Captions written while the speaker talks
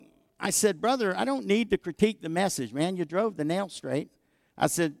I said, brother, I don't need to critique the message, man. You drove the nail straight. I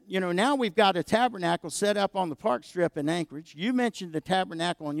said, now we've got a tabernacle set up on the park strip in Anchorage. You mentioned the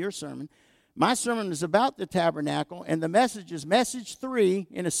tabernacle in your sermon. My sermon is about the tabernacle, and the message is message 3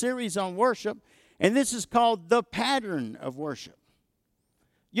 in a series on worship, and this is called The Pattern of Worship.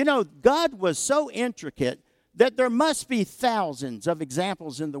 God was so intricate that there must be thousands of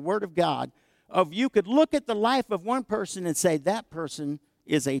examples in the Word of God of you could look at the life of one person and say that person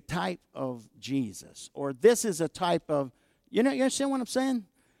is a type of Jesus, or this is a type of, you understand what I'm saying?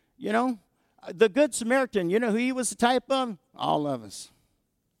 The Good Samaritan, who he was a type of? All of us.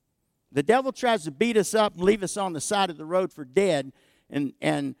 The devil tries to beat us up and leave us on the side of the road for dead, and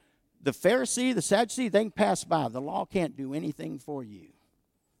the Pharisee, the Sadducee, they can pass by. The law can't do anything for you.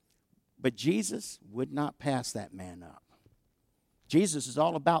 But Jesus would not pass that man up. Jesus is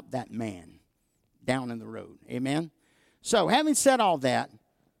all about that man down in the road. Amen? So, having said all that,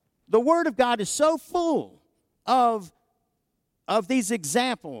 the Word of God is so full of these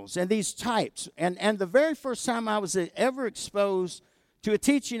examples and these types. And the very first time I was ever exposed to a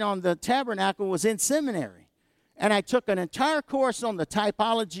teaching on the tabernacle was in seminary. And I took an entire course on the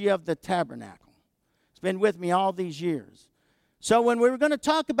typology of the tabernacle. It's been with me all these years. So when we were going to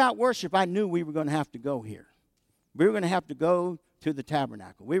talk about worship, I knew we were going to have to go here. We were going to have to go to the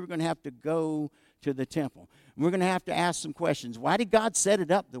tabernacle. We were going to have to go to the temple. We're going to have to ask some questions. Why did God set it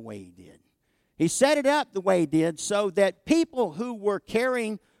up the way he did? He set it up the way he did so that people who were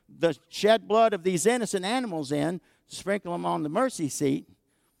carrying the shed blood of these innocent animals in, sprinkle them on the mercy seat,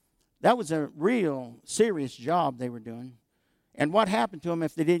 that was a real serious job they were doing. And what happened to them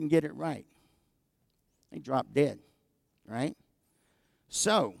if they didn't get it right? They dropped dead, right?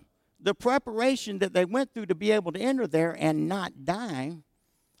 So, the preparation that they went through to be able to enter there and not die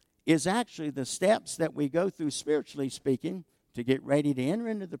is actually the steps that we go through, spiritually speaking, to get ready to enter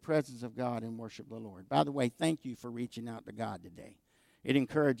into the presence of God and worship the Lord. By the way, thank you for reaching out to God today. It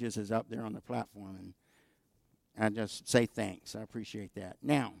encourages us up there on the platform, and I just say thanks. I appreciate that.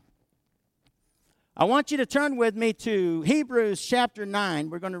 Now, I want you to turn with me to Hebrews chapter 9.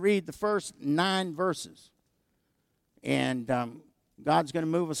 We're going to read the first 9 verses. And God's going to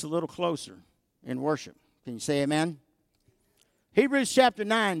move us a little closer in worship. Can you say amen? Hebrews chapter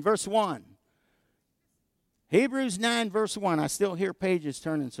 9, verse 1. Hebrews 9, verse 1. I still hear pages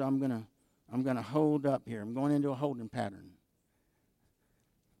turning, so I'm going to hold up here. I'm going into a holding pattern.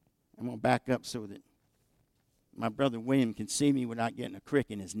 I'm going to back up so that my brother William can see me without getting a crick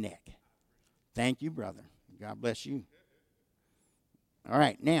in his neck. Thank you, brother. God bless you. All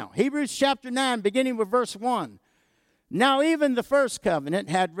right, now, Hebrews chapter 9, beginning with verse 1. Now even the first covenant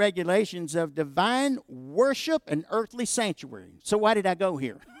had regulations of divine worship and earthly sanctuary. So why did I go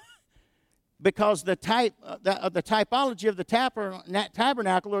here? Because the typology of the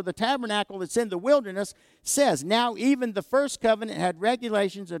tabernacle, or the tabernacle that's in the wilderness, says, now even the first covenant had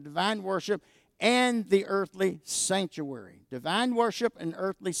regulations of divine worship and the earthly sanctuary. Divine worship and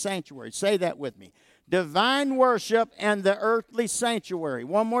earthly sanctuary. Say that with me. Divine worship and the earthly sanctuary.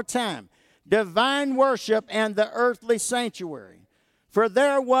 One more time. Divine worship and the earthly sanctuary. For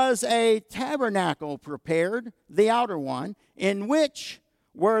there was a tabernacle prepared, the outer one, in which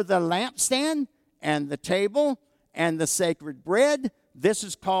were the lampstand and the table and the sacred bread. This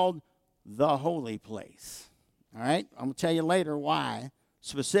is called the holy place. All right? I'm going to tell you later why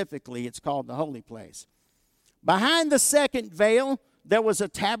specifically it's called the holy place. Behind the second veil, there was a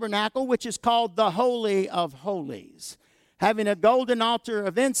tabernacle which is called the Holy of Holies, having a golden altar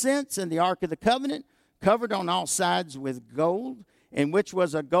of incense and the Ark of the Covenant, covered on all sides with gold, in which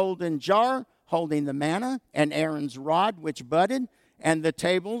was a golden jar holding the manna, and Aaron's rod which budded, and the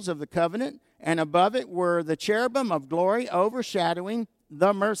tables of the covenant, and above it were the cherubim of glory overshadowing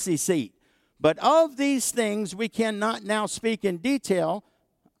the mercy seat. But of these things we cannot now speak in detail.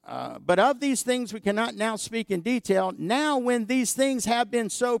 Now when these things have been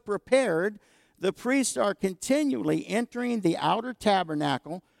so prepared, the priests are continually entering the outer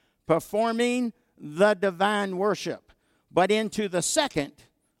tabernacle, performing the divine worship. But into the second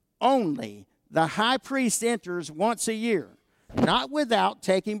only the high priest enters once a year, not without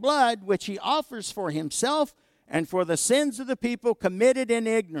taking blood, which he offers for himself and for the sins of the people committed in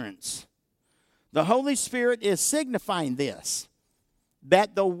ignorance. The Holy Spirit is signifying this,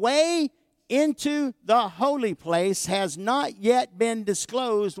 that the way into the holy place has not yet been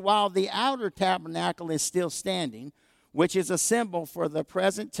disclosed while the outer tabernacle is still standing, which is a symbol for the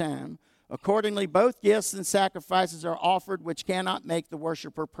present time. Accordingly, both gifts and sacrifices are offered, which cannot make the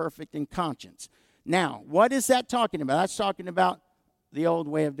worshiper perfect in conscience. Now, what is that talking about? That's talking about the old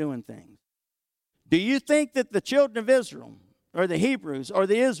way of doing things. Do you think that the children of Israel or the Hebrews, or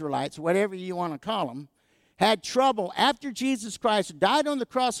the Israelites, whatever you want to call them, had trouble after Jesus Christ died on the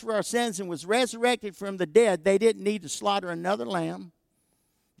cross for our sins and was resurrected from the dead. They didn't need to slaughter another lamb.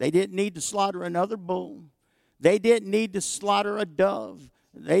 They didn't need to slaughter another bull. They didn't need to slaughter a dove.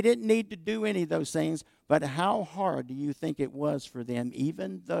 They didn't need to do any of those things. But how hard do you think it was for them,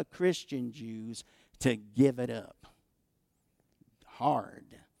 even the Christian Jews, to give it up? Hard,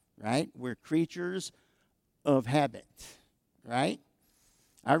 right? We're creatures of habit, right?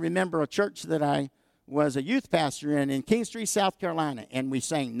 I remember a church that I was a youth pastor in Kingstree, South Carolina, and we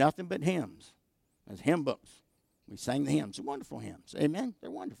sang nothing but hymns. As hymn books. We sang the hymns. They're wonderful hymns. Amen?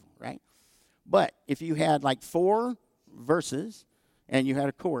 They're wonderful, right? But if you had like 4 verses and you had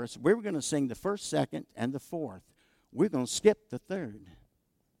a chorus, we were going to sing the first, second, and the fourth. We're going to skip the third.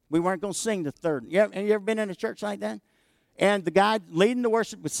 We weren't going to sing the third. Have you ever been in a church like that? And the guy leading the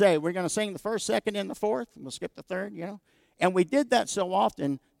worship would say, we're going to sing the first, second, and the fourth, and we'll skip the third, And we did that so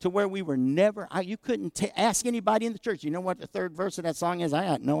often to where we were never, you couldn't ask anybody in the church, you know what the third verse of that song is? I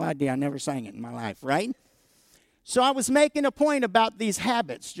had no idea. I never sang it in my life, right? So I was making a point about these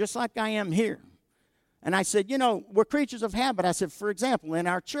habits, just like I am here. And I said, we're creatures of habit. I said, for example, in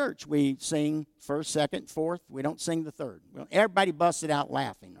our church, we sing first, second, fourth. We don't sing the third. Well, everybody busted out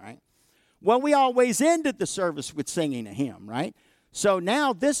laughing, right? Well, we always ended the service with singing a hymn, right? So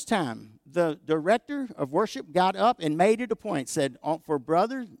now this time, the director of worship got up and made it a point, said, for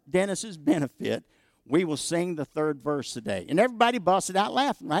Brother Dennis's benefit, we will sing the third verse today. And everybody busted out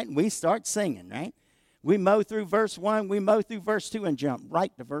laughing, right? And we start singing, right? We mow through verse 1, we mow through verse 2, and jump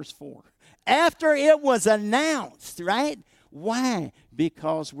right to verse 4. After it was announced, right? Why?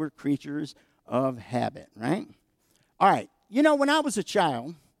 Because we're creatures of habit, right? All right. When I was a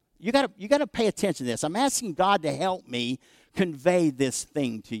child, you got to pay attention to this. I'm asking God to help me convey this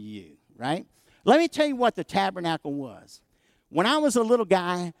thing to you, right? Let me tell you what the tabernacle was. When I was a little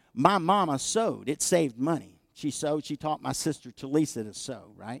guy, my mama sewed. It saved money. She sewed. She taught my sister Talisa to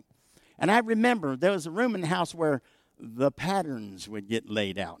sew, right? And I remember there was a room in the house where the patterns would get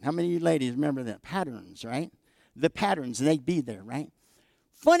laid out. How many of you ladies remember that? Patterns, right? The patterns, and they'd be there, right?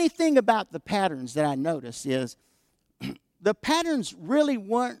 Funny thing about the patterns that I noticed is the patterns really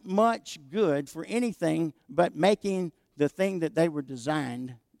weren't much good for anything but making the thing that they were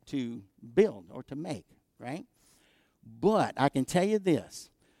designed to build or to make, right? But I can tell you this,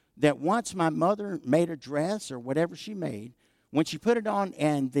 that once my mother made a dress or whatever she made, when she put it on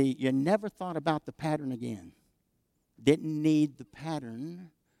and you never thought about the pattern again. Didn't need the pattern,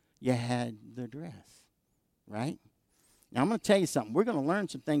 you had the dress, right? Now I'm going to tell you something. We're going to learn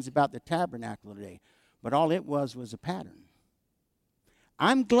some things about the tabernacle today, but all it was a pattern.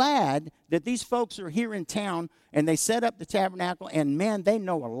 I'm glad that these folks are here in town and they set up the tabernacle, and man, they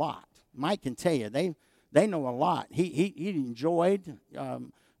know a lot. Mike can tell you, they know a lot. He enjoyed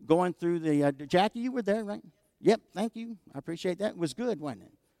going through the, Jackie, you were there, right? Yep, thank you. I appreciate that. It was good, wasn't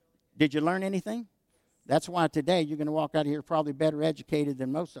it? Did you learn anything? That's why today you're going to walk out of here probably better educated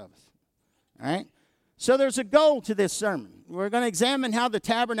than most of us. All right? So there's a goal to this sermon. We're going to examine how the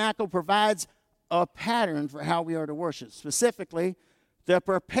tabernacle provides a pattern for how we are to worship. Specifically, the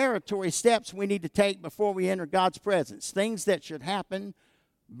preparatory steps we need to take before we enter God's presence. Things that should happen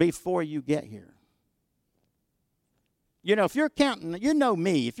before you get here. If you're counting,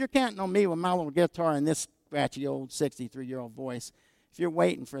 me. If you're counting on me with my little guitar and this scratchy old 63-year-old voice, if you're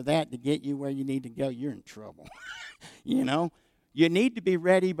waiting for that to get you where you need to go, you're in trouble. You need to be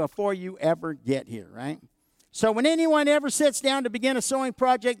ready before you ever get here, right? So when anyone ever sits down to begin a sewing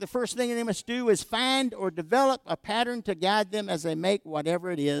project, the first thing they must do is find or develop a pattern to guide them as they make whatever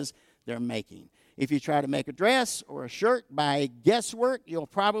it is they're making. If you try to make a dress or a shirt by guesswork, you'll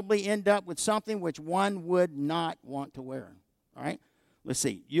probably end up with something which one would not want to wear, all right? Let's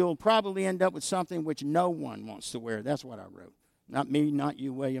see. You'll probably end up with something which no one wants to wear. That's what I wrote. Not me, not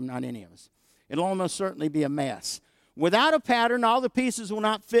you, William, not any of us. It'll almost certainly be a mess. Without a pattern, all the pieces will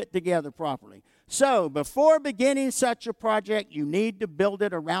not fit together properly. So, before beginning such a project, you need to build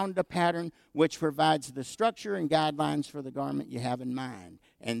it around a pattern which provides the structure and guidelines for the garment you have in mind.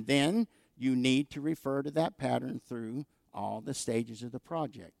 And then you need to refer to that pattern through all the stages of the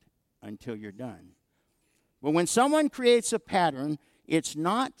project until you're done. But when someone creates a pattern, it's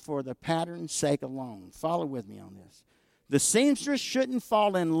not for the pattern's sake alone. Follow with me on this. The seamstress shouldn't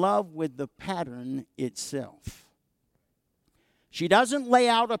fall in love with the pattern itself. She doesn't lay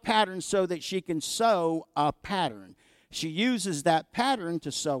out a pattern so that she can sew a pattern. She uses that pattern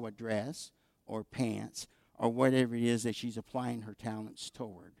to sew a dress or pants or whatever it is that she's applying her talents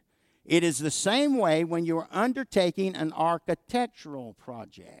toward. It is the same way when you're undertaking an architectural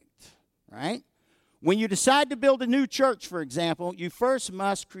project, right? When you decide to build a new church, for example, you first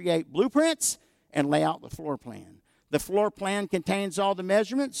must create blueprints and lay out the floor plan. The floor plan contains all the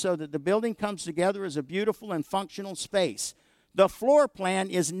measurements so that the building comes together as a beautiful and functional space. The floor plan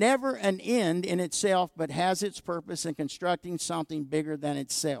is never an end in itself, but has its purpose in constructing something bigger than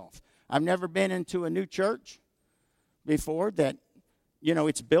itself. I've never been into a new church before that,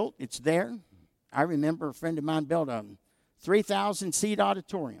 it's built, it's there. I remember a friend of mine built a 3,000-seat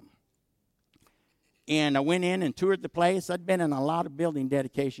auditorium. And I went in and toured the place. I'd been in a lot of building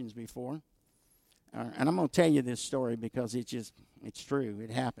dedications before. And I'm going to tell you this story because it's true.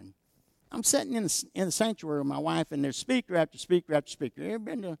 It happened. I'm sitting in the sanctuary with my wife, and there's speaker after speaker after speaker. You ever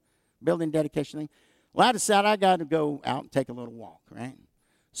been to a building dedication thing? Well, I decided I got to go out and take a little walk, right?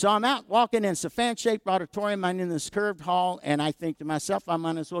 So I'm out walking in a fan-shaped auditorium. I'm in this curved hall, and I think to myself, I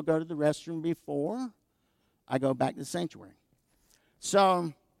might as well go to the restroom before I go back to the sanctuary.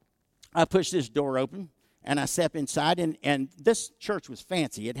 So I push this door open, and I step inside, and this church was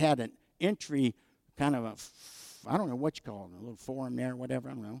fancy. It had an entry kind of I don't know what you call it, a little forum there, whatever,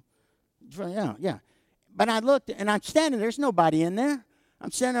 I don't know. Yeah. But I looked, and I'm standing, there's nobody in there.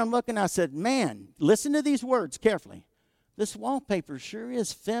 I'm standing there looking, I said, man, listen to these words carefully. This wallpaper sure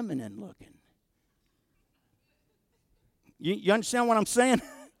is feminine looking. You understand what I'm saying?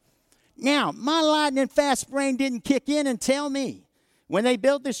 Now, my lightning fast brain didn't kick in and tell me. When they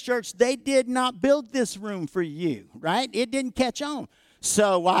built this church, they did not build this room for you, right? It didn't catch on.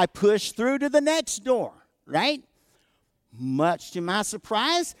 So I pushed through to the next door, right? Much to my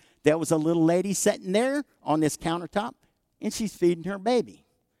surprise, there was a little lady sitting there on this countertop, and she's feeding her baby.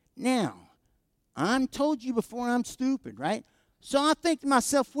 Now, I'm told you before I'm stupid, right? So I think to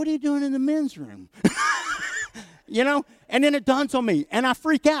myself, what are you doing in the men's room? And then it dawns on me, and I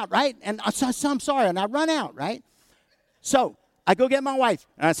freak out, right? And so I'm sorry, and I run out, right? So I go get my wife,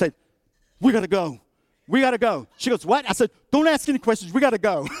 and I say, we got to go. We got to go. She goes, what? I said, don't ask any questions. We got to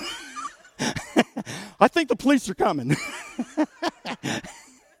go. I think the police are coming.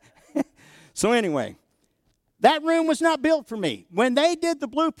 So anyway, that room was not built for me. When they did the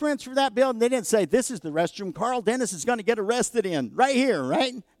blueprints for that building, they didn't say, this is the restroom Carl Dennis is going to get arrested in right here,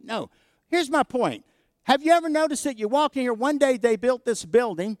 right? No. Here's my point. Have you ever noticed that you walk in here, one day they built this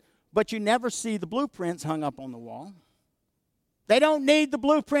building, but you never see the blueprints hung up on the wall? They don't need the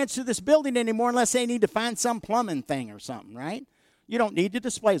blueprints of this building anymore unless they need to find some plumbing thing or something, right? You don't need to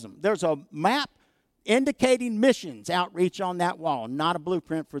display them. There's a map indicating missions outreach on that wall, not a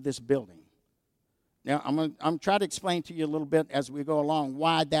blueprint for this building. Now, I'm trying to explain to you a little bit as we go along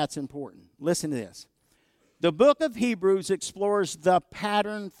why that's important. Listen to this. The book of Hebrews explores the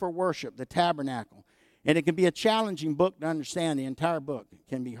pattern for worship, the tabernacle. And it can be a challenging book to understand. The entire book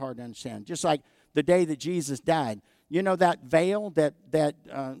can be hard to understand. Just like the day that Jesus died. You know that veil that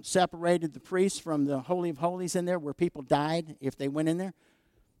separated the priests from the Holy of Holies in there where people died if they went in there?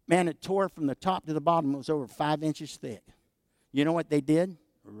 Man, it tore from the top to the bottom. It was over 5 inches thick. You know what they did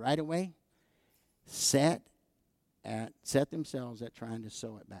right away? Set themselves at trying to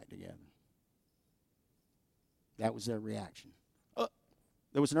sew it back together. That was their reaction.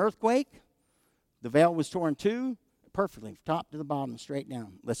 There was an earthquake. The veil was torn too, perfectly, top to the bottom, straight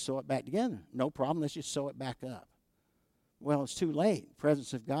down. Let's sew it back together. No problem. Let's just sew it back up. Well, it's too late. The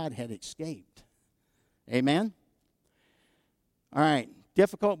presence of God had escaped. Amen? All right.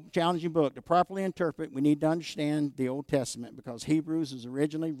 Difficult, challenging book. To properly interpret, we need to understand the Old Testament because Hebrews was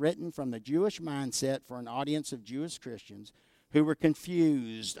originally written from the Jewish mindset for an audience of Jewish Christians who were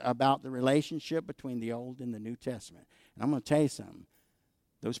confused about the relationship between the Old and the New Testament. And I'm going to tell you something.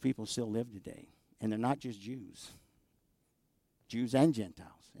 Those people still live today. And they're not just Jews. Jews and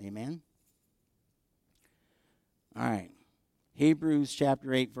Gentiles. Amen? All right. Hebrews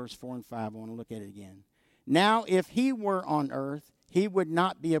chapter 8, verse 4 and 5. I want to look at it again. Now, if he were on earth, he would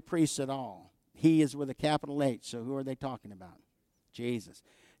not be a priest at all. He is with a capital H. So who are they talking about? Jesus.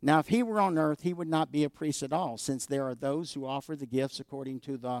 Now, if he were on earth, he would not be a priest at all, since there are those who offer the gifts according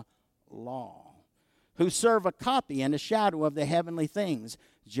to the law, who serve a copy and a shadow of the heavenly things,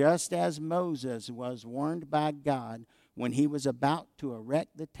 just as Moses was warned by God when he was about to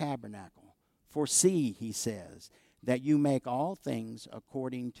erect the tabernacle. For see, he says, that you make all things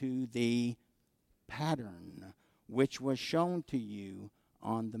according to the pattern which was shown to you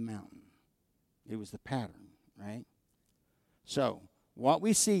on the mountain. It was the pattern, right? So, what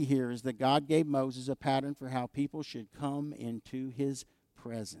we see here is that God gave Moses a pattern for how people should come into his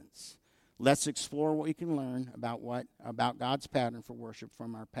presence. Let's explore what we can learn about God's pattern for worship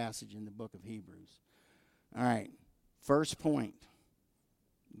from our passage in the book of Hebrews. All right, first point.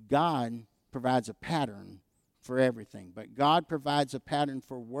 God provides a pattern for everything, but God provides a pattern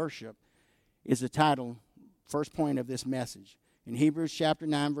for worship is the title, first point of this message. In Hebrews chapter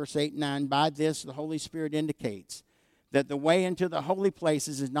 9, verse 8 and 9, by this the Holy Spirit indicates that the way into the holy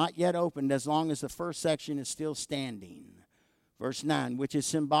places is not yet opened as long as the first section is still standing. Verse 9, which is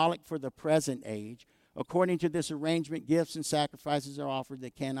symbolic for the present age. According to this arrangement, gifts and sacrifices are offered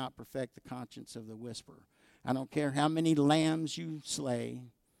that cannot perfect the conscience of the whisperer. I don't care how many lambs you slay,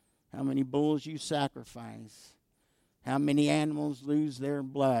 how many bulls you sacrifice, how many animals lose their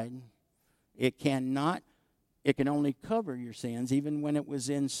blood. It can only cover your sins, even when it was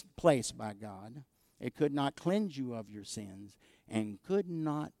in place by God. It could not cleanse you of your sins and could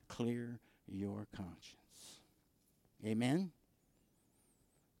not clear your conscience. Amen?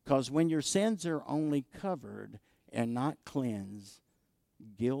 Because when your sins are only covered and not cleansed,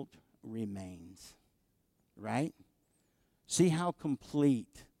 guilt remains. Right? See how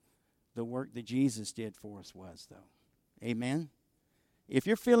complete the work that Jesus did for us was, though. Amen? If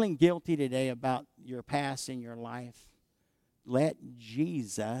you're feeling guilty today about your past in your life, let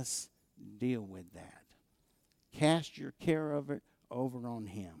Jesus deal with that. Cast your care of it over on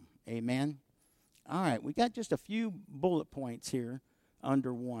him. Amen? All right, we got just a few bullet points here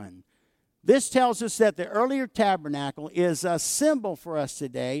under one. This tells us that the earlier tabernacle is a symbol for us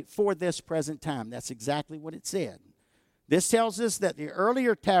today for this present time. That's exactly what it said. This tells us that the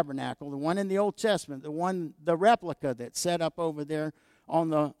earlier tabernacle, the one in the Old Testament, the replica that's set up over there on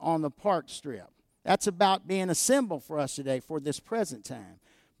the park strip, that's about being a symbol for us today for this present time.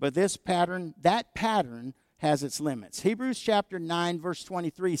 But that pattern has its limits. Hebrews chapter 9, verse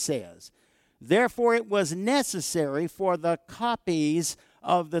 23 says, therefore it was necessary for the copies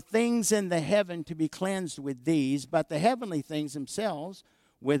of the things in the heaven to be cleansed with these, but the heavenly things themselves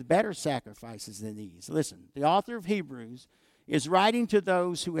with better sacrifices than these. Listen, the author of Hebrews is writing to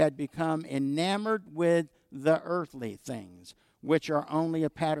those who had become enamored with the earthly things, which are only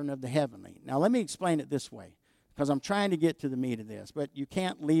a pattern of the heavenly. Now let me explain it this way, because I'm trying to get to the meat of this, but you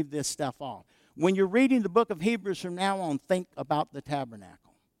can't leave this stuff off. When you're reading the book of Hebrews from now on, think about the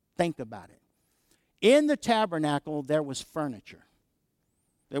tabernacle. Think about it. In the tabernacle, there was furniture.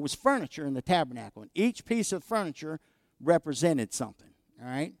 There was furniture in the tabernacle, and each piece of furniture represented something. All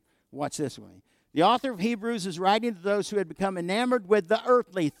right? Watch this with me. The author of Hebrews is writing to those who had become enamored with the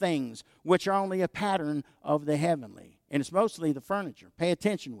earthly things, which are only a pattern of the heavenly. And it's mostly the furniture. Pay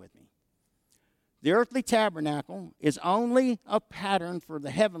attention with me. The earthly tabernacle is only a pattern for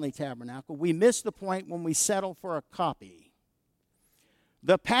the heavenly tabernacle. We miss the point when we settle for a copy.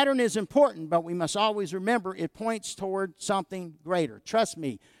 The pattern is important, but we must always remember it points toward something greater. Trust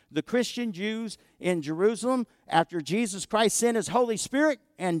me, the Christian Jews in Jerusalem, after Jesus Christ sent his Holy Spirit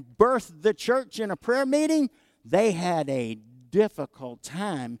and birthed the church in a prayer meeting, they had a difficult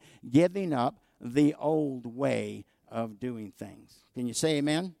time giving up the old way of doing things. Can you say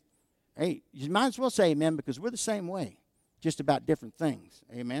amen? Hey, you might as well say amen, because we're the same way, just about different things.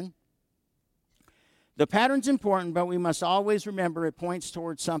 Amen? The pattern's important, but we must always remember it points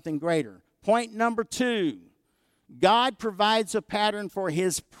towards something greater. Point number 2, God provides a pattern for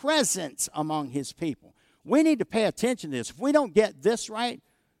his presence among his people. We need to pay attention to this. If we don't get this right,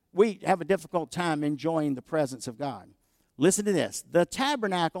 we have a difficult time enjoying the presence of God. Listen to this. The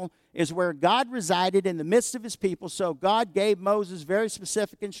tabernacle is where God resided in the midst of his people, so God gave Moses very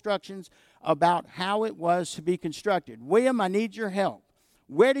specific instructions about how it was to be constructed. William, I need your help.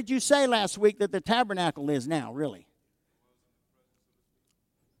 Where did you say last week that the tabernacle is now, really?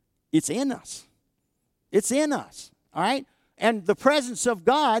 It's in us. It's in us, all right? And the presence of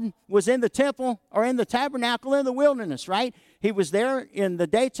God was in the temple or in the tabernacle in the wilderness, right? He was there in the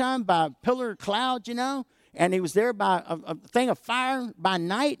daytime by a pillar of cloud, and he was there by a thing of fire by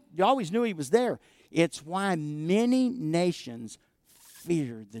night. You always knew he was there. It's why many nations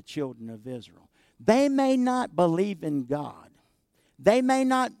feared the children of Israel. They may not believe in God. They may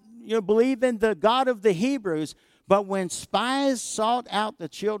not believe in the God of the Hebrews, but when spies sought out the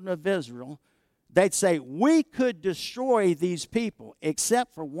children of Israel, they'd say, we could destroy these people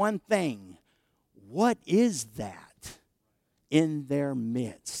except for one thing. What is that in their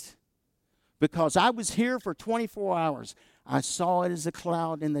midst? Because I was here for 24 hours. I saw it as a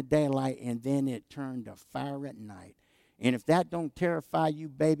cloud in the daylight, and then it turned to fire at night. And if that don't terrify you,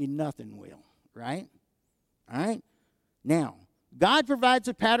 baby, nothing will, right? All right? Now, God provides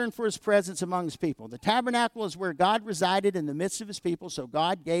a pattern for his presence among his people. The tabernacle is where God resided in the midst of his people, so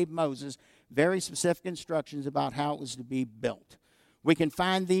God gave Moses very specific instructions about how it was to be built. We can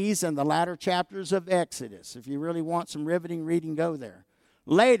find these in the latter chapters of Exodus. If you really want some riveting reading, go there.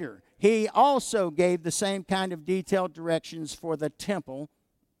 Later, he also gave the same kind of detailed directions for the temple.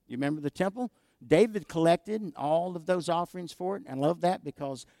 You remember the temple? David collected all of those offerings for it. I love that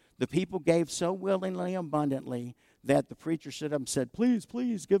because The people gave so willingly, abundantly, that the preacher stood up and said, please,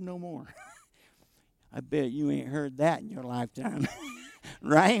 please, give no more. I bet you ain't heard that in your lifetime,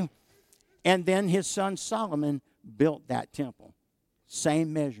 right? And then his son Solomon built that temple.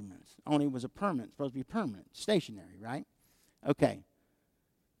 Same measurements, only it was supposed to be permanent, stationary, right? Okay.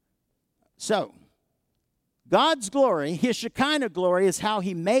 So, God's glory, his Shekinah glory, is how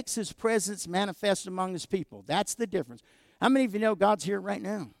he makes his presence manifest among his people. That's the difference. How many of you know God's here right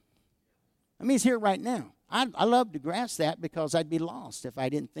now? I mean, he's here right now. I love to grasp that because I'd be lost if I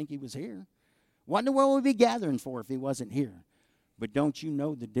didn't think he was here. What in the world would we be gathering for if he wasn't here? But don't you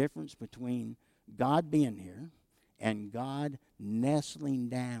know the difference between God being here and God nestling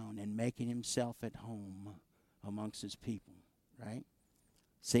down and making himself at home amongst his people, right?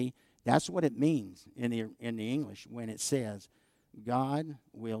 See, that's what it means in the English when it says God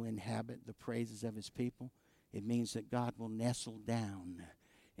will inhabit the praises of his people. It means that God will nestle down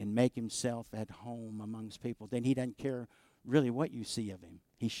and make himself at home amongst people. Then he doesn't care really what you see of him.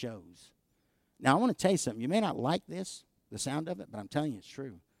 He shows. Now, I want to tell you something. You may not like this, the sound of it, but I'm telling you it's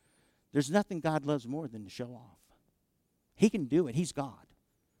true. There's nothing God loves more than to show off. He can do it. He's God.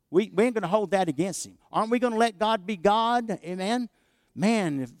 We ain't going to hold that against him. Aren't we going to let God be God? Amen?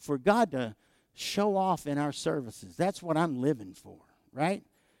 Man, for God to show off in our services, that's what I'm living for, right?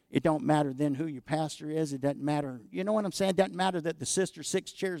 It don't matter then who your pastor is. It doesn't matter. You know what I'm saying? It doesn't matter that the sister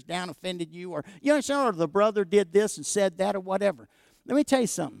 6 chairs down offended you or, you know, or the brother did this and said that or whatever. Let me tell you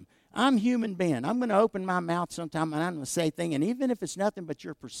something. I'm a human being. I'm going to open my mouth sometime and I'm going to say things. And even if it's nothing but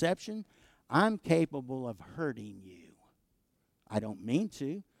your perception, I'm capable of hurting you. I don't mean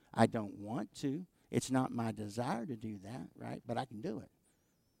to. I don't want to. It's not my desire to do that, right? But I can do it.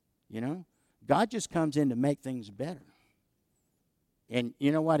 You know? God just comes in to make things better. And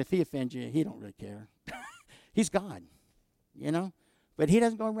you know what? If he offends you, he don't really care. He's God, you know? But he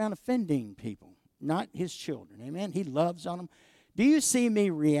doesn't go around offending people, not his children. Amen? He loves on them. Do you see me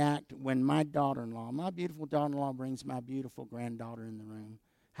react when my daughter-in-law, my beautiful daughter-in-law brings my beautiful granddaughter in the room,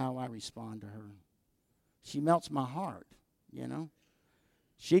 how I respond to her? She melts my heart, you know?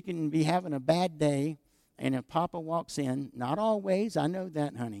 She can be having a bad day, and if Papa walks in, not always, I know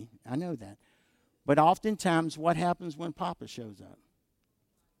that, honey, I know that. But oftentimes, what happens when Papa shows up?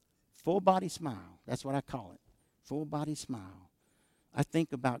 Full body smile. That's what I call it. Full body smile. I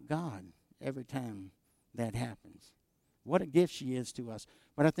think about God every time that happens. What a gift she is to us.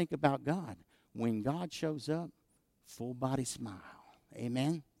 But I think about God. When God shows up, full body smile.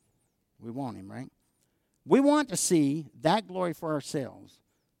 Amen? We want him, right? We want to see that glory for ourselves,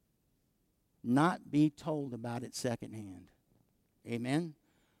 not be told about it secondhand. Amen?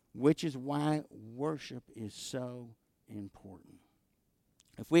 Which is why worship is so important.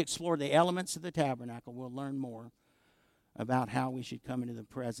 If we explore the elements of the tabernacle, we'll learn more about how we should come into the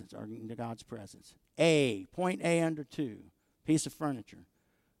presence, or into God's presence. Point A under 2, piece of furniture,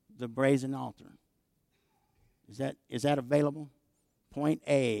 the brazen altar. Is that available? Point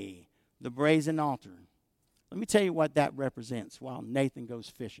A, the brazen altar. Let me tell you what that represents while Nathan goes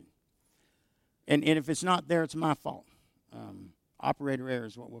fishing. And if it's not there, it's my fault. Operator error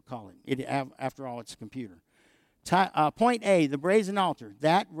is what we'll call it. After all, it's a computer. Point A, the brazen altar.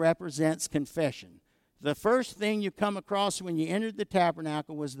 That represents confession. The first thing you come across when you entered the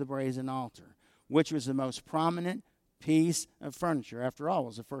tabernacle was the brazen altar, which was the most prominent piece of furniture. After all, it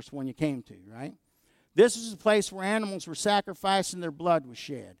was the first one you came to, right? This was a place where animals were sacrificed and their blood was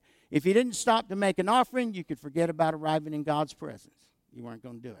shed. If you didn't stop to make an offering, you could forget about arriving in God's presence. You weren't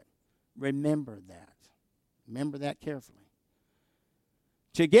going to do it. Remember that. Remember that carefully.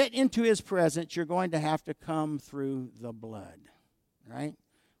 To get into his presence, you're going to have to come through the blood, right?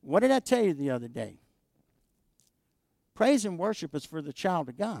 What did I tell you the other day? Praise and worship is for the child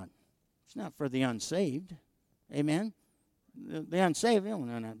of God. It's not for the unsaved. Amen? The unsaved, they don't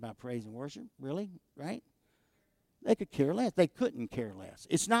know nothing about praise and worship, really, right? They could care less. They couldn't care less.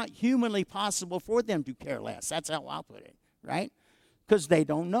 It's not humanly possible for them to care less. That's how I'll put it, right? Because they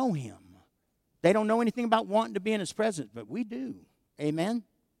don't know him. They don't know anything about wanting to be in his presence, but we do. Amen?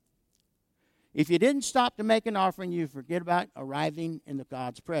 If you didn't stop to make an offering, you forget about arriving in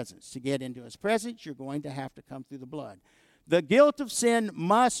God's presence. To get into his presence, you're going to have to come through the blood. The guilt of sin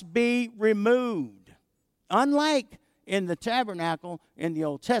must be removed. Unlike in the tabernacle in the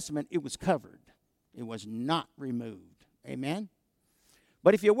Old Testament, it was covered. It was not removed. Amen?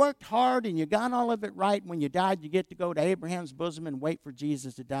 But if you worked hard and you got all of it right, when you died, you get to go to Abraham's bosom and wait for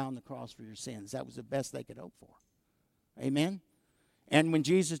Jesus to die on the cross for your sins. That was the best they could hope for. Amen? And when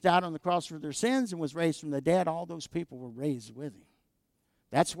Jesus died on the cross for their sins and was raised from the dead, all those people were raised with him.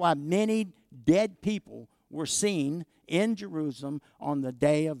 That's why many dead people were seen in Jerusalem on the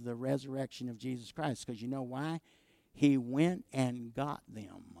day of the resurrection of Jesus Christ. Because you know why? He went and got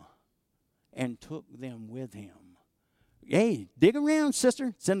them and took them with him. Hey, dig around,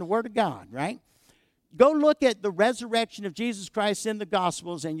 sister. It's in the Word of God, right? Go look at the resurrection of Jesus Christ in the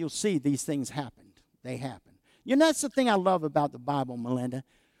Gospels, and you'll see these things happened. They happened. You know, that's the thing I love about the Bible, Melinda.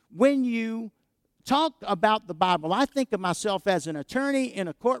 When you talk about the Bible, I think of myself as an attorney in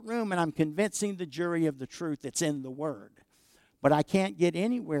a courtroom, and I'm convincing the jury of the truth that's in the Word. But I can't get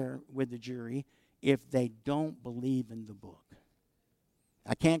anywhere with the jury if they don't believe in the book.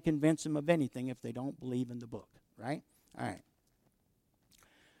 I can't convince them of anything if they don't believe in the book, right? All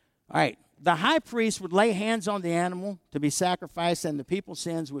right. The high priest would lay hands on the animal to be sacrificed, and the people's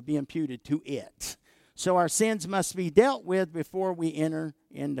sins would be imputed to it. So our sins must be dealt with before we enter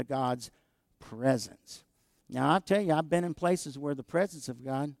into God's presence. Now, I'll tell you, I've been in places where the presence of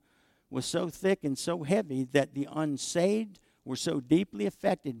God was so thick and so heavy that the unsaved were so deeply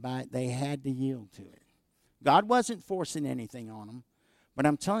affected by it, they had to yield to it. God wasn't forcing anything on them. But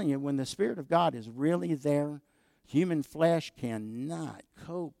I'm telling you, when the Spirit of God is really there, human flesh cannot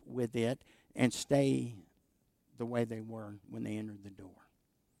cope with it and stay the way they were when they entered the door.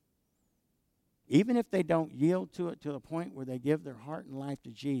 Even if they don't yield to it to the point where they give their heart and life to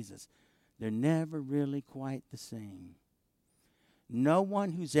Jesus, they're never really quite the same. No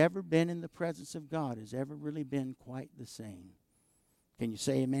one who's ever been in the presence of God has ever really been quite the same. Can you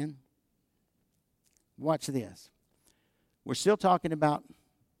say amen? Watch this. We're still talking about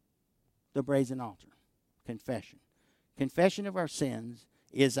the brazen altar, confession. Confession of our sins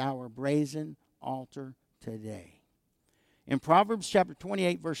is our brazen altar today. In Proverbs chapter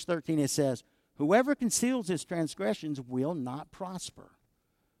 28, verse 13, it says, whoever conceals his transgressions will not prosper.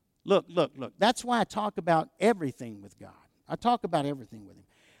 Look. That's why I talk about everything with God. I talk about everything with him.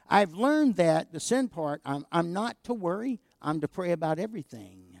 I've learned that the sin part, I'm not to worry. I'm to pray about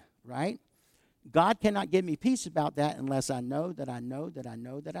everything, right? God cannot give me peace about that unless I know that I know that I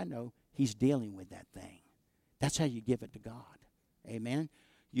know that I know he's dealing with that thing. That's how you give it to God. Amen?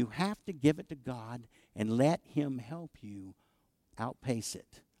 You have to give it to God and let him help you outpace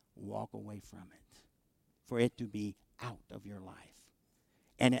it, walk away from it, for it to be out of your life.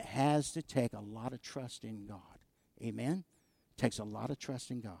 And it has to take a lot of trust in God. Amen? It takes a lot of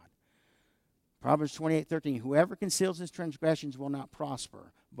trust in God. Proverbs 28:13, whoever conceals his transgressions will not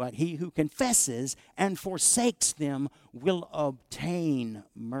prosper, but he who confesses and forsakes them will obtain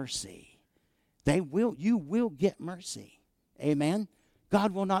mercy. You will get mercy. Amen?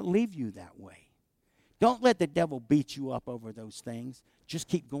 God will not leave you that way. Don't let the devil beat you up over those things. Just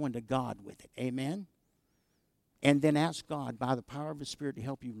keep going to God with it. Amen? And then ask God by the power of his Spirit to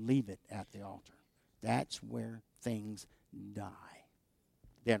help you leave it at the altar. That's where things die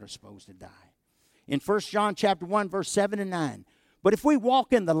that are supposed to die. In 1 John chapter 1, verse 7 and 9, but if we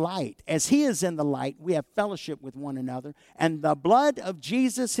walk in the light, as he is in the light, we have fellowship with one another, and the blood of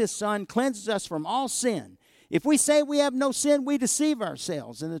Jesus, his Son, cleanses us from all sin. If we say we have no sin, we deceive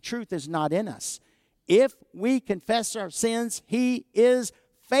ourselves, and the truth is not in us. If we confess our sins, he is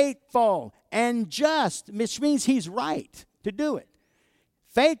faithful and just, which means he's right to do it.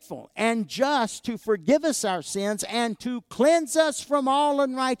 Faithful and just to forgive us our sins and to cleanse us from all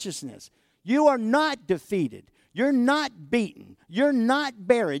unrighteousness. You are not defeated. You're not beaten. You're not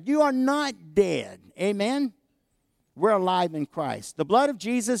buried. You are not dead. Amen? We're alive in Christ. The blood of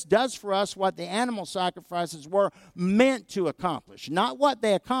Jesus does for us what the animal sacrifices were meant to accomplish. Not what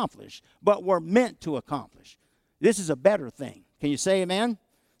they accomplished, but were meant to accomplish. This is a better thing. Can you say amen?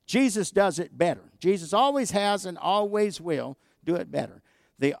 Jesus does it better. Jesus always has and always will do it better.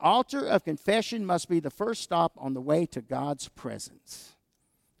 The altar of confession must be the first stop on the way to God's presence.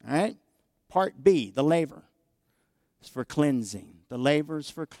 All right? Part B, the laver. It's for cleansing. The laver is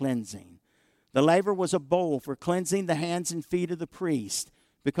for cleansing. The laver was a bowl for cleansing the hands and feet of the priest.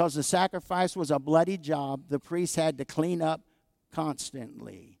 Because the sacrifice was a bloody job, the priest had to clean up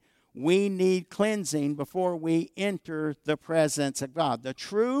constantly. We need cleansing before we enter the presence of God. The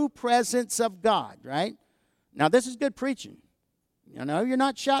true presence of God, right? Now, this is good preaching. You know, you're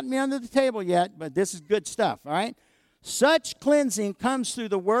not shouting me under the table yet, but this is good stuff, all right? Such cleansing comes through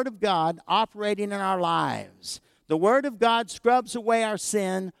the Word of God operating in our lives. The Word of God scrubs away our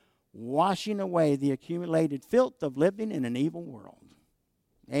sin, washing away the accumulated filth of living in an evil world.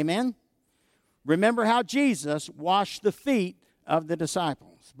 Amen? Remember how Jesus washed the feet of the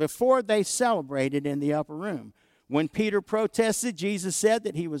disciples before they celebrated in the upper room. When Peter protested, Jesus said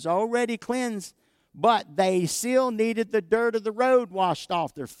that he was already cleansed, but they still needed the dirt of the road washed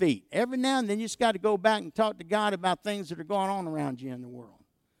off their feet. Every now and then you just got to go back and talk to God about things that are going on around you in the world.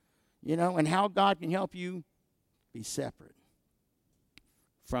 and how God can help you be separate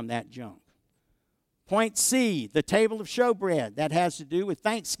from that junk. Point C, the table of showbread. That has to do with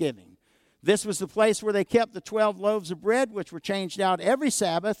Thanksgiving. This was the place where they kept the 12 loaves of bread, which were changed out every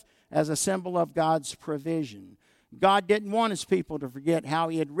Sabbath as a symbol of God's provision. God didn't want his people to forget how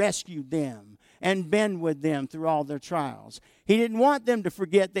he had rescued them and been with them through all their trials. He didn't want them to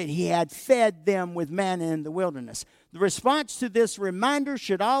forget that he had fed them with manna in the wilderness. The response to this reminder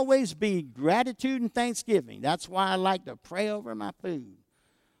should always be gratitude and thanksgiving. That's why I like to pray over my food.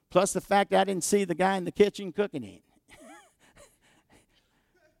 Plus the fact that I didn't see the guy in the kitchen cooking it.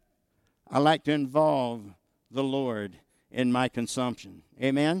 I like to involve the Lord in my consumption.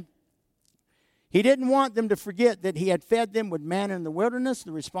 Amen? He didn't want them to forget that he had fed them with manna in the wilderness.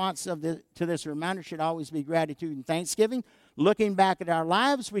 The response to this reminder should always be gratitude and thanksgiving. Looking back at our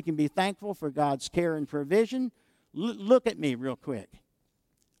lives, we can be thankful for God's care and provision. Look at me real quick.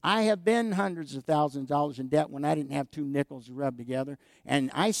 I have been hundreds of thousands of dollars in debt when I didn't have two nickels to rub together.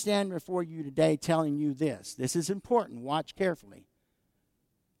 And I stand before you today telling you this. This is important. Watch carefully.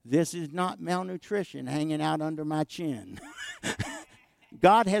 This is not malnutrition hanging out under my chin.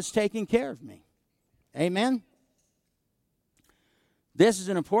 God has taken care of me. Amen? This is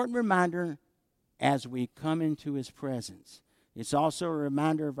an important reminder as we come into his presence. It's also a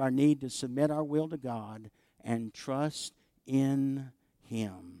reminder of our need to submit our will to God and trust in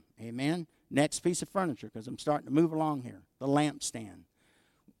him. Amen? Next piece of furniture, because I'm starting to move along here. The lampstand.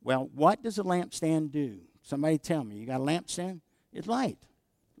 Well, what does a lampstand do? Somebody tell me. You got a lampstand? It's light.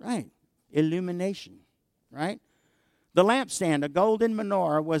 Right. Illumination. Right? The lampstand, a golden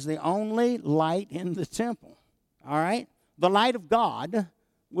menorah, was the only light in the temple. All right? The light of God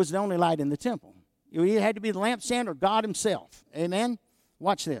was the only light in the temple. It either had to be the lampstand or God himself. Amen?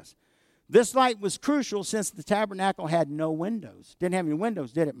 Watch this. This light was crucial since the tabernacle had no windows. Didn't have any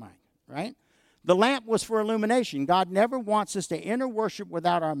windows, did it, Mike? Right? The lamp was for illumination. God never wants us to enter worship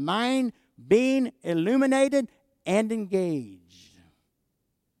without our mind being illuminated and engaged.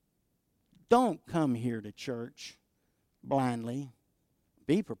 Don't come here to church blindly.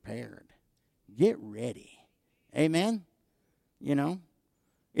 Be prepared. Get ready. Amen?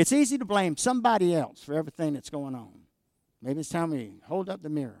 It's easy to blame somebody else for everything that's going on. Maybe it's time we hold up the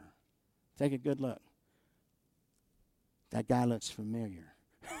mirror. Take a good look. That guy looks familiar.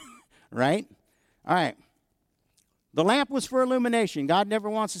 Right? All right. The lamp was for illumination. God never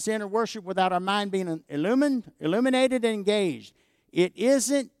wants us to enter worship without our mind being illuminated and engaged. It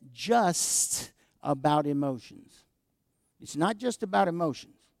isn't just about emotions. It's not just about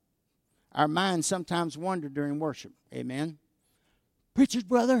emotions. Our minds sometimes wander during worship. Amen? Preach it,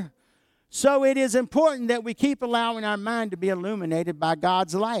 brother. So it is important that we keep allowing our mind to be illuminated by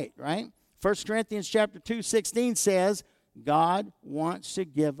God's light, right? 1 Corinthians chapter 2:16 says, God wants to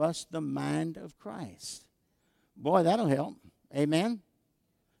give us the mind of Christ. Boy, that'll help. Amen?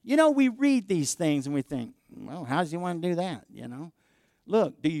 We read these things and we think, well, how does he want to do that,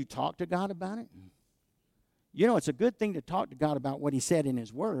 Look, do you talk to God about it? It's a good thing to talk to God about what he said in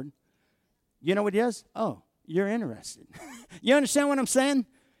his word. You know what it is? Oh, you're interested. You understand what I'm saying?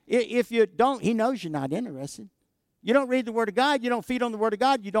 If you don't, he knows you're not interested. You don't read the word of God. You don't feed on the word of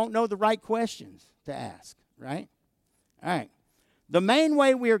God. You don't know the right questions to ask, right? All right. The main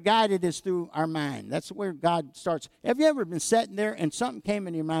way we are guided is through our mind. That's where God starts. Have you ever been sitting there and something came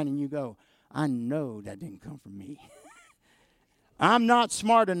in your mind and you go, I know that didn't come from me. I'm not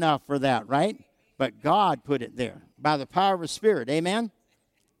smart enough for that, right? But God put it there by the power of his Spirit. Amen?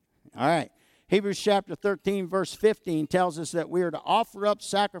 All right. Hebrews chapter 13, verse 15 tells us that we are to offer up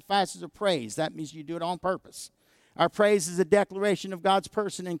sacrifices of praise. That means you do it on purpose. Our praise is a declaration of God's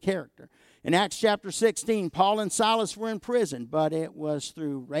person and character. In Acts chapter 16, Paul and Silas were in prison, but it was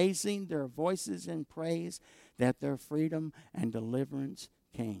through raising their voices in praise that their freedom and deliverance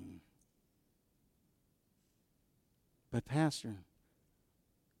came. But Pastor,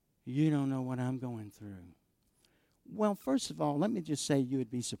 you don't know what I'm going through. Well, first of all, let me just say you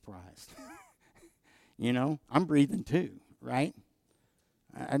would be surprised. I'm breathing too, right?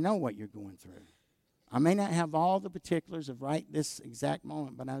 I know what you're going through. I may not have all the particulars of right this exact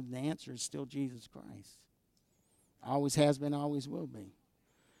moment, but the answer is still Jesus Christ. Always has been, always will be.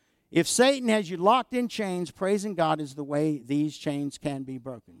 If Satan has you locked in chains, praising God is the way these chains can be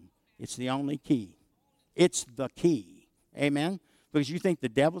broken. It's the only key. It's the key. Amen? Because you think the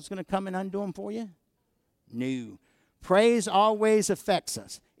devil's going to come and undo them for you? No. Praise always affects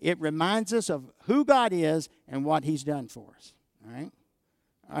us. It reminds us of who God is and what he's done for us. All right?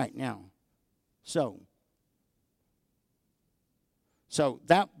 All right, now, so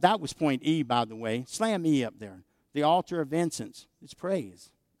that was point E, by the way. Slam E up there. The altar of incense. It's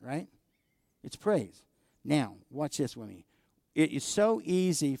praise. right? It's praise. Now, watch this with me. It is so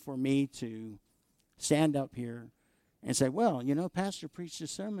easy for me to stand up here and say, well, Pastor preached a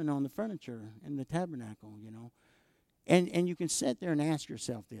sermon on the furniture in the tabernacle, And you can sit there and ask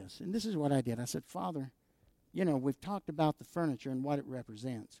yourself this. And this is what I did. I said, Father, we've talked about the furniture and what it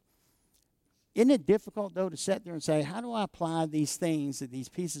represents. Isn't it difficult, though, to sit there and say, how do I apply these things that these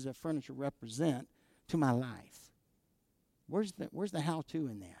pieces of furniture represent to my life? Where's the how-to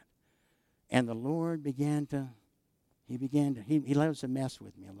in that? And the Lord he loves to mess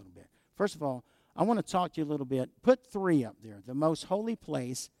with me a little bit. First of all, I want to talk to you a little bit. Put 3 up there, the most holy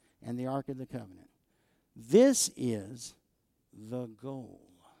place and the Ark of the Covenant. This is the goal,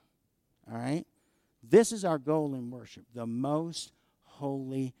 all right? This is our goal in worship, the most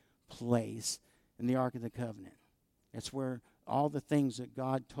holy place in the Ark of the Covenant. It's where all the things that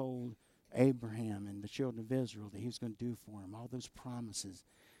God told Abraham and the children of Israel that he was going to do for them, all those promises,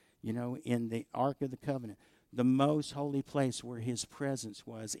 in the Ark of the Covenant, the most holy place where his presence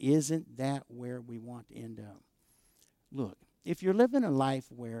was. Isn't that where we want to end up? Look, if you're living a life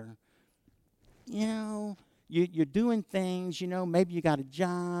where, you're doing things, maybe you got a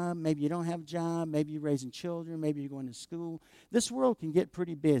job, maybe you don't have a job, maybe you're raising children, maybe you're going to school. This world can get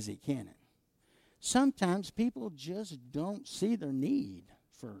pretty busy, can't it? Sometimes people just don't see their need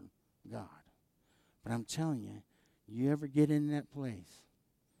for God. But I'm telling you, you ever get in that place,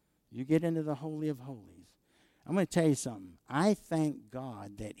 you get into the Holy of Holies, I'm going to tell you something. I thank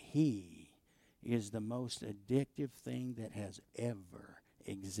God that he is the most addictive thing that has ever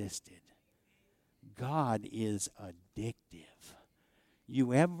existed. God is addictive.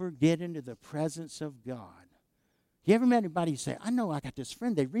 You ever get into the presence of God? You ever met anybody say, I know I got this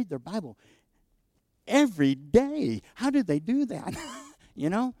friend, they read their Bible every day. How do they do that?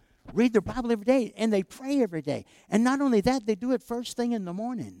 Read their Bible every day, and they pray every day. And not only that, they do it first thing in the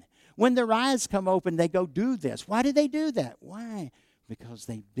morning. When their eyes come open, they go do this. Why do they do that? Why? Because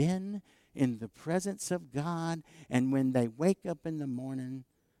they've been in the presence of God, and when they wake up in the morning,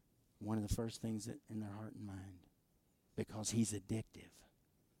 one of the first things that in their heart and mind, because he's addictive.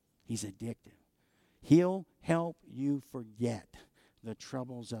 He's addictive. He'll help you forget the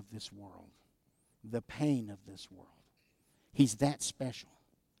troubles of this world, the pain of this world. He's that special.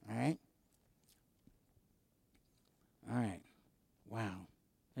 All right? All right. Wow.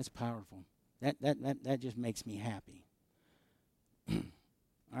 That's powerful. That just makes me happy.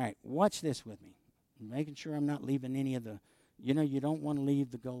 All right, watch this with me. I'm making sure I'm not leaving any of the, you don't want to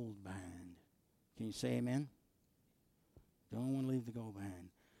leave the gold behind. Can you say amen? Don't want to leave the gold behind.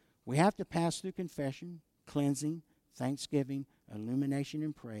 We have to pass through confession, cleansing, thanksgiving, illumination,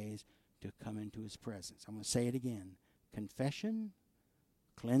 and praise to come into his presence. I'm going to say it again. Confession,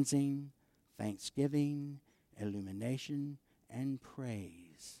 cleansing, thanksgiving, illumination, and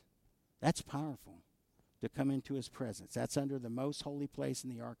praise. That's powerful to come into his presence. That's under the most holy place in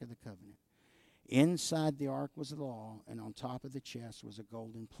the Ark of the Covenant. Inside the ark was the law, and on top of the chest was a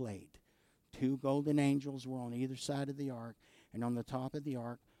golden plate. 2 golden angels were on either side of the ark, and on the top of the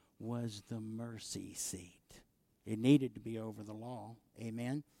ark was the mercy seat. It needed to be over the law.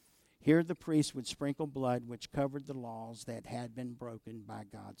 Amen. Here the priest would sprinkle blood which covered the laws that had been broken by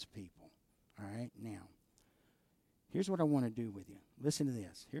God's people. All right, now, here's what I want to do with you. Listen to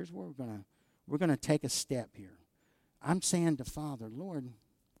this. Here's where we're going to take a step here. I'm saying to Father, Lord,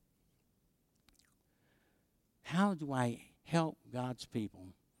 how do I help God's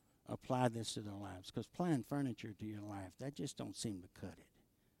people apply this to their lives? Because applying furniture to your life, that just don't seem to cut it.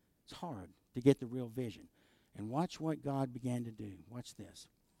 It's hard to get the real vision. And watch what God began to do. Watch this.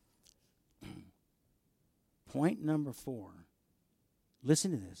 Point number 4.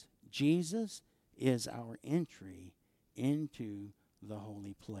 Listen to this. Jesus is our entry into the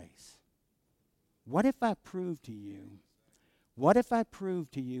holy place. What if I prove to you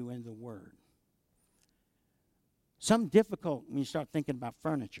in the Word? Something difficult when you start thinking about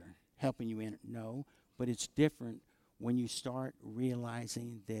furniture helping you in it. No, but it's different when you start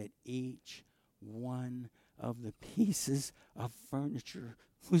realizing that each one of the pieces of furniture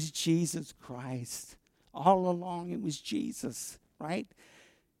was Jesus Christ. All along it was Jesus, right?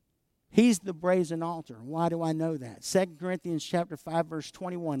 He's the brazen altar. Why do I know that? 2 Corinthians chapter 5, verse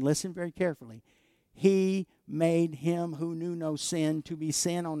 21. Listen very carefully. He made him who knew no sin to be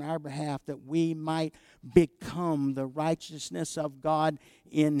sin on our behalf, that we might become the righteousness of God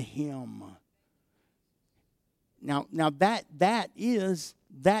in him. Now that is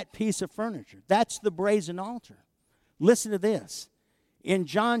that piece of furniture. That's the brazen altar. Listen to this. In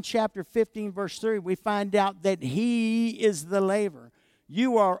John chapter 15, verse 3, we find out that he is the laver.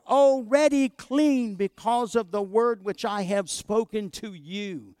 You are already clean because of the word which I have spoken to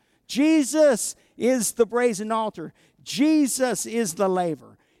you. Jesus is the brazen altar. Jesus is the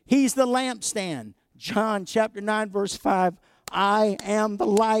laver. He's the lampstand. John chapter 9, verse 5. I am the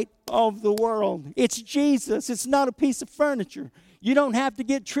light of the world. It's Jesus. It's not a piece of furniture. You don't have to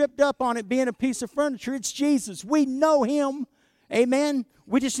get tripped up on it being a piece of furniture. It's Jesus. We know him. Amen.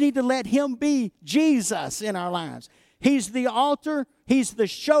 We just need to let him be Jesus in our lives. He's the altar. He's the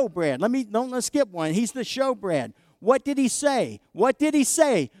showbread. Let's skip one. He's the showbread. What did he say? What did he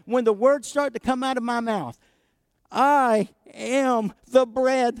say when the words start to come out of my mouth? I am the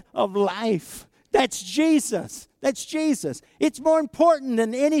bread of life. That's Jesus. That's Jesus. It's more important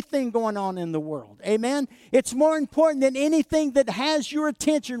than anything going on in the world. Amen? It's more important than anything that has your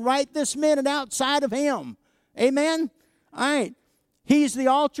attention right this minute outside of him. Amen? All right. He's the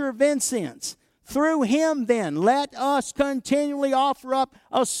altar of incense. Through him, then, let us continually offer up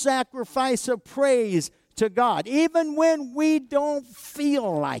a sacrifice of praise to God, even when we don't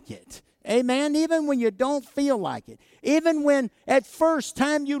feel like it. Amen? Even when you don't feel like it. Even when at first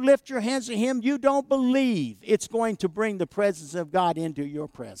time you lift your hands to him, you don't believe it's going to bring the presence of God into your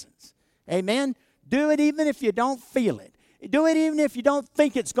presence. Amen? Do it even if you don't feel it. Do it even if you don't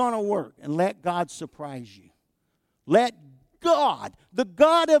think it's going to work. And let God surprise you. Let God, the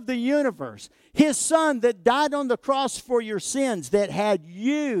God of the universe, his son that died on the cross for your sins, that had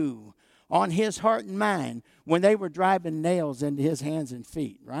you on his heart and mind when they were driving nails into his hands and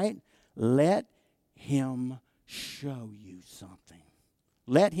feet, right? Let him show you something.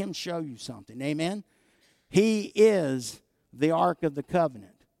 Let him show you something. Amen? He is the Ark of the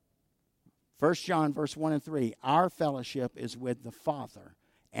Covenant. 1 John verse 1 and 3. Our fellowship is with the Father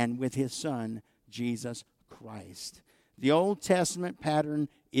and with his Son, Jesus Christ. The Old Testament pattern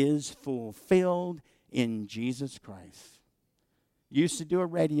is fulfilled in Jesus Christ. Used to do a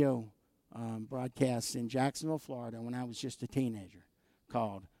radio broadcast in Jacksonville, Florida when I was just a teenager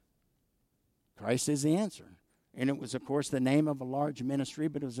called Christ is the Answer. And it was, of course, the name of a large ministry,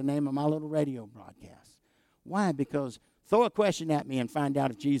 but it was the name of my little radio broadcast. Why? Because throw a question at me and find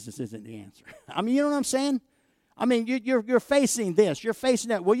out if Jesus isn't the answer. I mean, you know what I'm saying? I mean, you're facing this. You're facing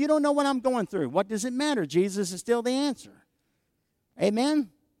that. Well, you don't know what I'm going through. What does it matter? Jesus is still the answer. Amen?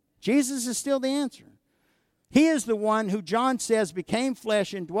 Jesus is still the answer. He is the one who John says became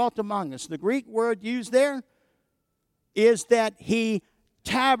flesh and dwelt among us. The Greek word used there is that he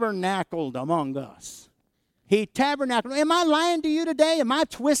tabernacled among us. He tabernacled. Am I lying to you today? Am I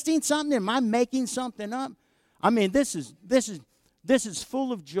twisting something? Am I making something up? I mean, this is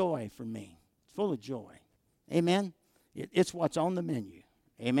full of joy for me. It's full of joy. Amen? It's what's on the menu.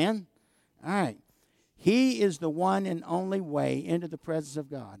 Amen? All right. He is the one and only way into the presence of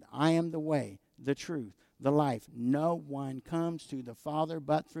God. I am the way, the truth, the life. No one comes to the Father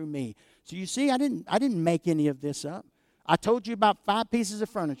but through me. So you see, I didn't make any of this up. I told you about 5 pieces of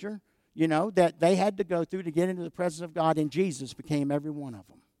furniture, that they had to go through to get into the presence of God, and Jesus became every one of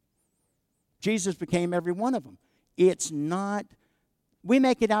them. Jesus became every one of them. It's not, we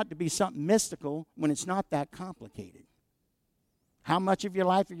make it out to be something mystical when it's not that complicated. How much of your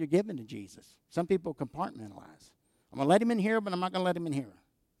life are you giving to Jesus? Some people compartmentalize. I'm going to let him in here, but I'm not going to let him in here.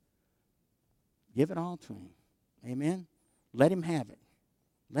 Give it all to him. Amen? Let him have it.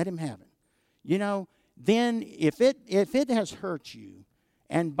 Let him have it. Then if it has hurt you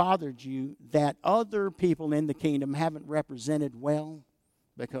and bothered you that other people in the kingdom haven't represented well,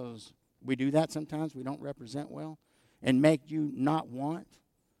 because we do that sometimes, we don't represent well, and make you not want,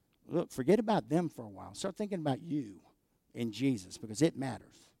 look, forget about them for a while. Start thinking about you in Jesus, because it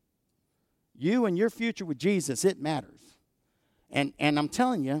matters. You and your future with Jesus, it matters. And I'm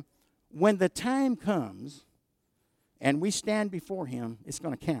telling you, when the time comes and we stand before him, it's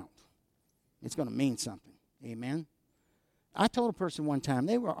going to count. It's going to mean something. Amen? I told a person one time,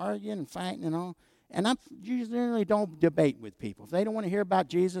 they were arguing and fighting and all, and I usually don't debate with people. If they don't want to hear about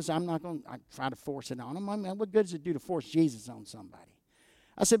Jesus, I try to force it on them. I mean, what good does it do to force Jesus on somebody?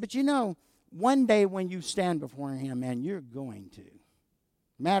 I said, but one day when you stand before him, man, you're going to.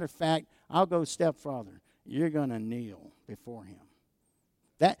 Matter of fact, I'll go a step further. You're going to kneel before him.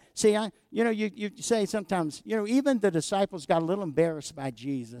 You say sometimes, even the disciples got a little embarrassed by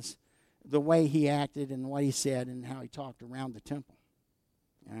Jesus, the way he acted and what he said and how he talked around the temple.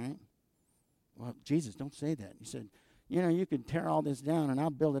 All right? Well, Jesus, don't say that. He said, you can tear all this down and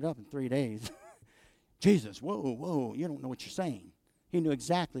I'll build it up in 3 days. Jesus, whoa, you don't know what you're saying. He knew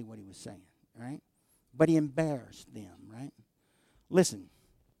exactly what he was saying, right? But he embarrassed them, right? Listen,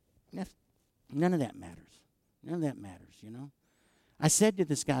 none of that matters. None of that matters, I said to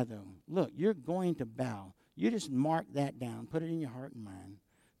this guy, though, look, you're going to bow You just mark that down, put it in your heart and mind.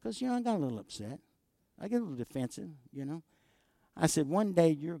 Because, I got a little upset. I get a little defensive. I said, one day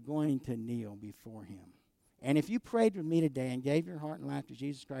you're going to kneel before him. And if you prayed with me today and gave your heart and life to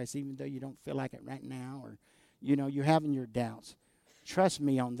Jesus Christ, even though you don't feel like it right now, or, you're having your doubts, trust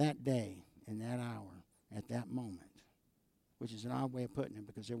me, on that day, in that hour, at that moment, which is an odd way of putting it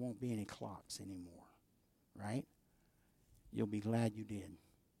because there won't be any clocks anymore, right? You'll be glad you did.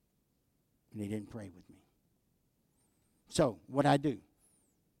 And they didn't pray with me. So, what I do?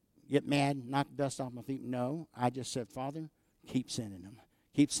 Get mad, knock the dust off my feet? No. I just said, Father, keep sending them.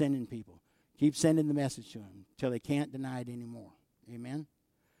 Keep sending people. Keep sending the message to them till they can't deny it anymore. Amen?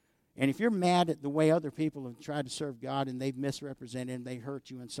 And if you're mad at the way other people have tried to serve God and they've misrepresented and they hurt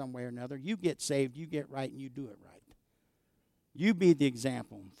you in some way or another, you get saved, you get right, and you do it right. You be the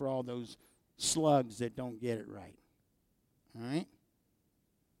example for all those slugs that don't get it right. All right?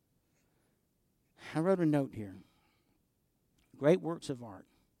 I wrote a note here. Great works of art.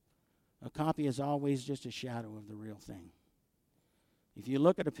 A copy is always just a shadow of the real thing. If you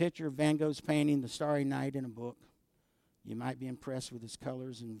look at a picture of Van Gogh's painting, The Starry Night, in a book, you might be impressed with its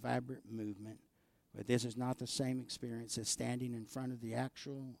colors and vibrant movement, but this is not the same experience as standing in front of the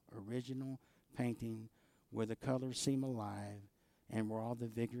actual original painting where the colors seem alive and where all the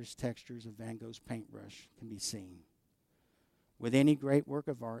vigorous textures of Van Gogh's paintbrush can be seen. With any great work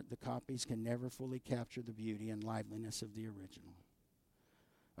of art, the copies can never fully capture the beauty and liveliness of the original.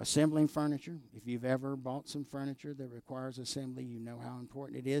 Assembling furniture. If you've ever bought some furniture that requires assembly, you know how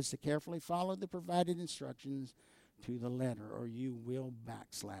important it is to carefully follow the provided instructions to the letter, or you will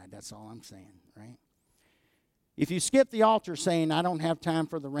backslide. That's all I'm saying, right? If you skip the altar saying, I don't have time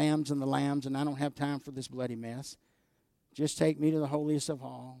for the rams and the lambs, and I don't have time for this bloody mess, just take me to the holiest of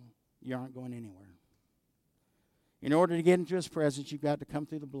all, you aren't going anywhere. In order to get into his presence, you've got to come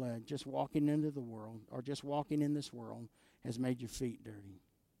through the blood. Just walking into the world, or just walking in this world, has made your feet dirty.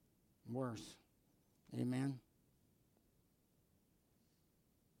 Worse. Amen?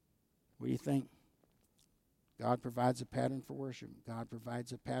 What do you think? God provides a pattern for worship. God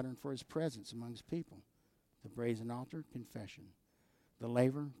provides a pattern for his presence among his people. The brazen altar, confession. The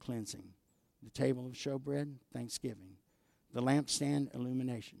laver, cleansing. The table of showbread, thanksgiving. The lampstand,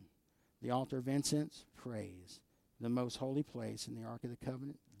 illumination. The altar of incense, praise. The most holy place in the Ark of the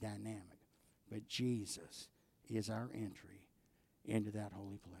Covenant, dynamic. But Jesus is our entry into that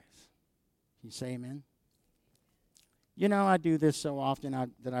holy place. Can you say amen? I do this so often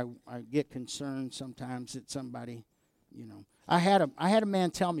that I get concerned sometimes that somebody, I had a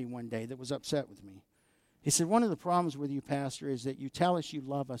man tell me one day that was upset with me. He said, one of the problems with you, Pastor, is that you tell us you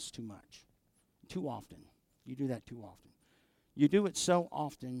love us too much, too often. You do that too often. You do it so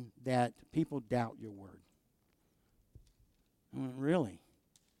often that people doubt your word. I went, really?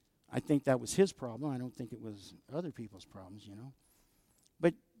 I think that was his problem. I don't think it was other people's problems,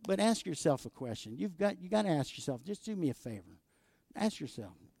 But ask yourself a question. You got to ask yourself, just do me a favor. Ask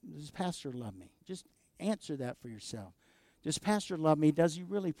yourself, does Pastor love me? Just answer that for yourself. Does Pastor love me? Does he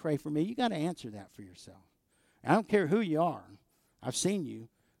really pray for me? You got to answer that for yourself. I don't care who you are. I've seen you.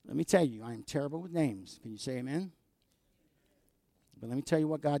 Let me tell you, I am terrible with names. Can you say amen? But let me tell you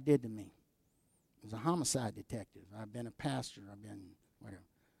what God did to me. I was a homicide detective. I've been a pastor. I've been whatever.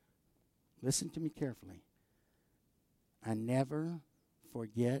 Listen to me carefully. I never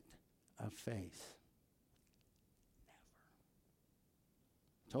forget a face. Never.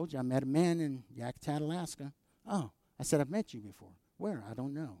 Told you I met a man in Yakutat, Alaska. Oh, I said, I've met you before. Where? I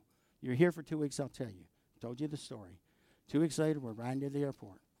don't know. You're here for 2 weeks, I'll tell you. Told you the story. 2 weeks later, we're riding to the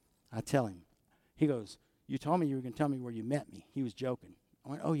airport. I tell him. He goes, you told me you were going to tell me where you met me. He was joking. I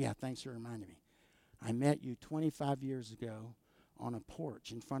went, oh, yeah, thanks for reminding me. I met you 25 years ago on a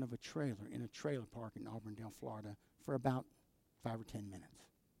porch in front of a trailer in a trailer park in Auburndale, Florida for about 5 or 10 minutes.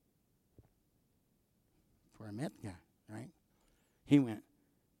 That's where I met the guy, right? He went,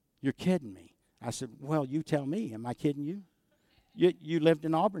 you're kidding me. I said, well, you tell me. Am I kidding you? You lived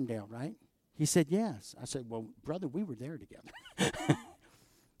in Auburndale, right? He said, yes. I said, well, brother, we were there together.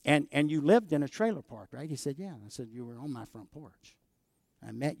 and you lived in a trailer park, right? He said, yeah. I said, you were on my front porch.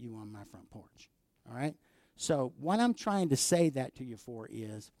 I met you on my front porch, all right? So what I'm trying to say that to you for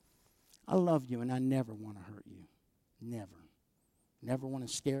is I love you and I never want to hurt you. Never. Never want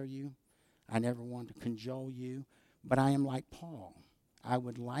to scare you. I never want to cajole you. But I am like Paul. I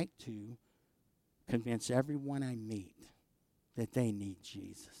would like to convince everyone I meet that they need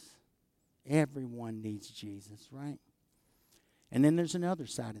Jesus. Everyone needs Jesus, right? And then there's another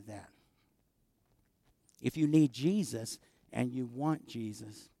side of that. If you need Jesus and you want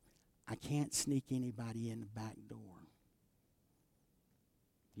Jesus, I can't sneak anybody in the back door.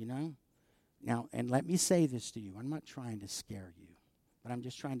 Now, and let me say this to you. I'm not trying to scare you, but I'm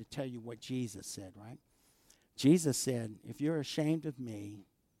just trying to tell you what Jesus said, right? Jesus said, if you're ashamed of me,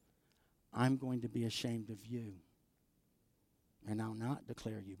 I'm going to be ashamed of you. And I'll not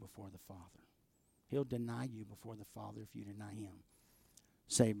declare you before the Father. He'll deny you before the Father if you deny him.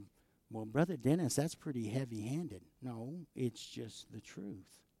 Say, well, Brother Dennis, that's pretty heavy-handed. No, it's just the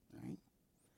truth, right?